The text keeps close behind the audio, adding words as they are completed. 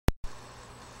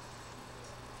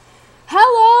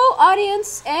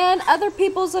audience and other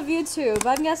peoples of YouTube.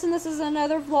 I'm guessing this is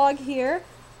another vlog here.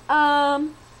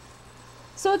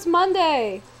 So it's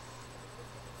Monday.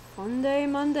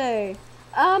 Monday.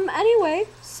 Anyway,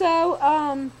 so,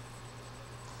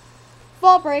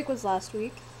 fall break was last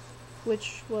week,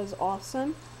 which was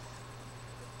awesome.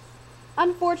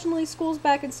 Unfortunately, school's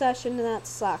back in session, and that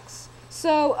sucks.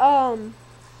 So,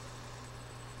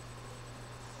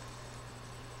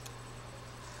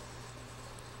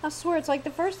 I swear, it's like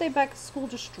the first day back at school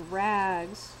just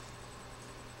drags.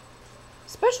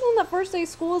 Especially when the first day of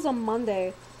school is on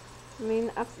Monday. I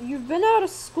mean, you've been out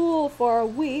of school for a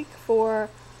week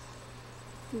for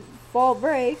fall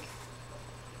break.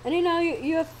 And you know,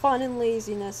 you have fun and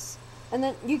laziness. And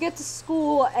then you get to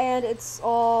school and it's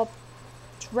all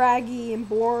draggy and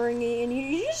boring and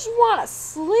you just want to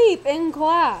sleep in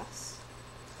class.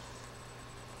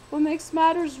 What makes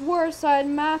matters worse, I had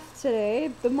math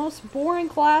today. The most boring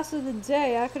class of the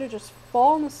day. I could have just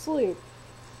fallen asleep.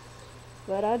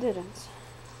 But I didn't.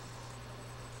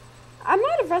 I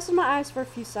might have rested my eyes for a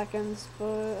few seconds, but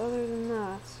other than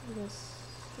that, I guess,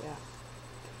 yeah.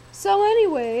 So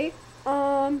anyway,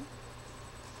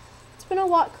 it's been a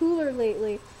lot cooler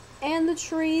lately. And the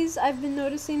trees, I've been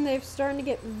noticing they're starting to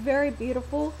get very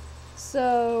beautiful.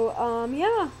 So,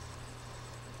 yeah.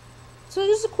 So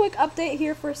just a quick update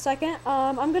here for a second.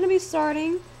 I'm going to be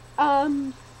starting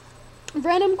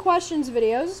random questions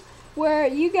videos where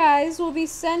you guys will be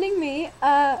sending me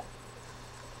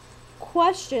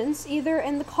questions either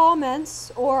in the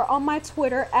comments or on my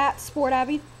Twitter at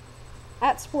SportAbby.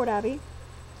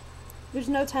 There's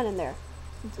no 10 in there.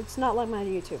 It's not like my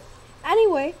YouTube.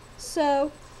 Anyway,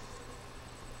 so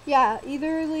yeah,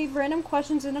 either leave random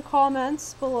questions in the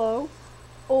comments below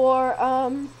or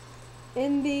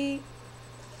in the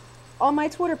on my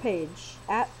Twitter page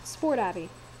at SportAbby.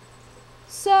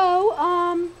 So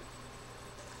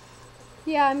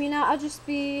yeah, I mean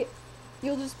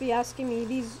you'll just be asking me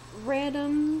these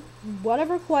random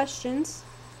whatever questions.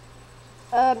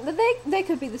 They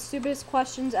could be the stupidest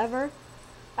questions ever.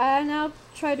 And I'll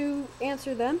try to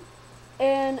answer them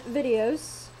in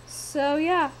videos. So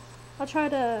yeah, I'll try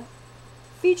to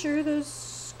feature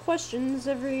those questions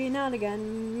every now and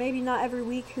again. Maybe not every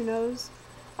week, who knows.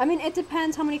 I mean, it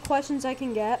depends how many questions I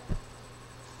can get.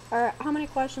 Or how many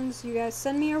questions you guys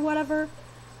send me or whatever.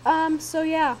 So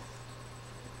yeah.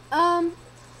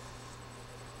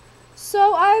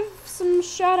 So I have some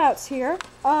shout outs here.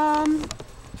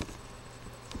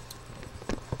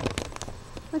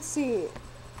 Let's see.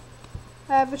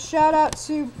 I have a shout out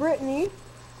to Brittany.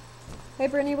 Hey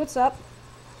Brittany, what's up?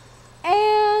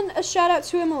 And a shout out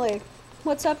to Emily.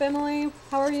 What's up, Emily?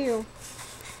 How are you?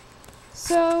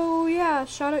 So yeah,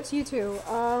 shout out to you too.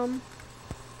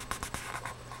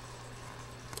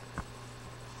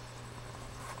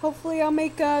 Hopefully I'll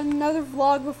make another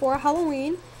vlog before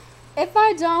Halloween. If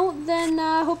I don't, then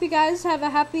hope you guys have a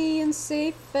happy and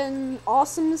safe and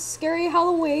awesome, scary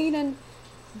Halloween, and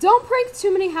don't prank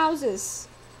too many houses.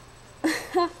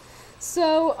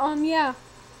 So, yeah.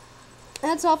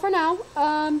 That's all for now.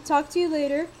 Talk to you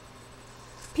later.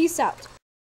 Peace out.